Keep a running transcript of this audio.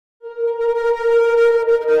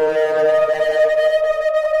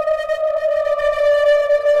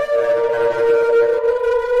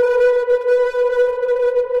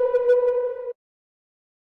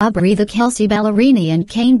Azhari the Kelsey Ballerini and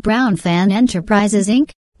Kane Brown Fan Enterprises Inc.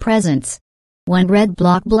 presents. One red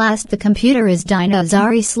block blast the computer is Dina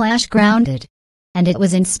Azhari / grounded. And it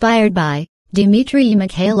was inspired by Dmitry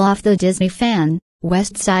Mikhailov the Disney fan,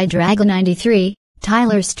 West Side Dragon 93,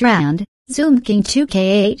 Tyler Strand, Zoom King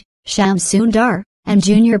 2K8, Sham Sundar, and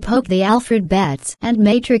Junior Pope the Alfred Betts and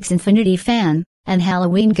Matrix Infinity fan, and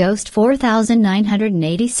Halloween Ghost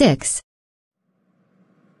 4986.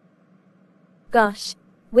 Gosh.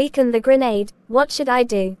 Weaken the grenade, what should I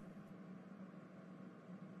do?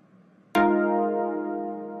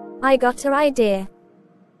 I got an idea.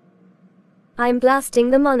 I'm blasting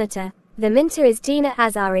the monitor. The minter is Dina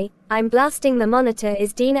Azhari. I'm blasting the monitor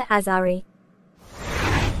is Dina Azhari.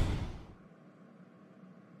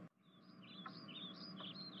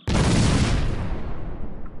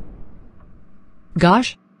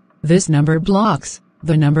 Gosh. This number blocks.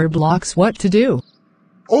 The number blocks what to do.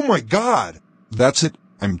 Oh my god! That's it.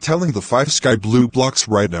 I'm telling the 5 sky blue blocks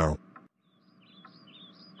right now.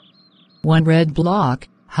 One red block.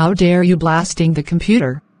 How dare you blasting the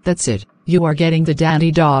computer? That's it. You are getting the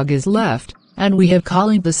daddy dog is left, and we have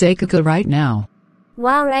calling the Seikaka right now.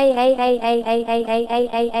 Wow.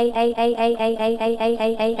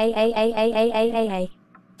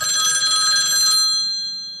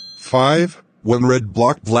 5. One red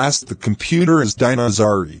block blast the computer is Dina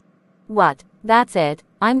Azhari. What? That's it.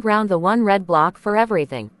 I'm ground the one red block for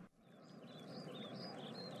everything.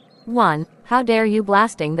 1. How dare you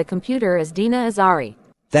blasting the computer is Dina Azhari.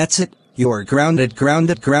 That's it. You're grounded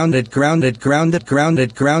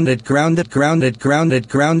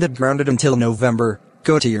until November.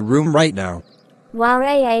 Go to your room right now. Wow.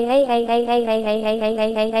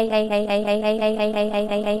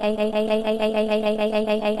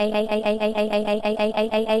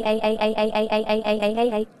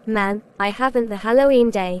 Man, I haven't the Halloween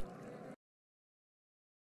day.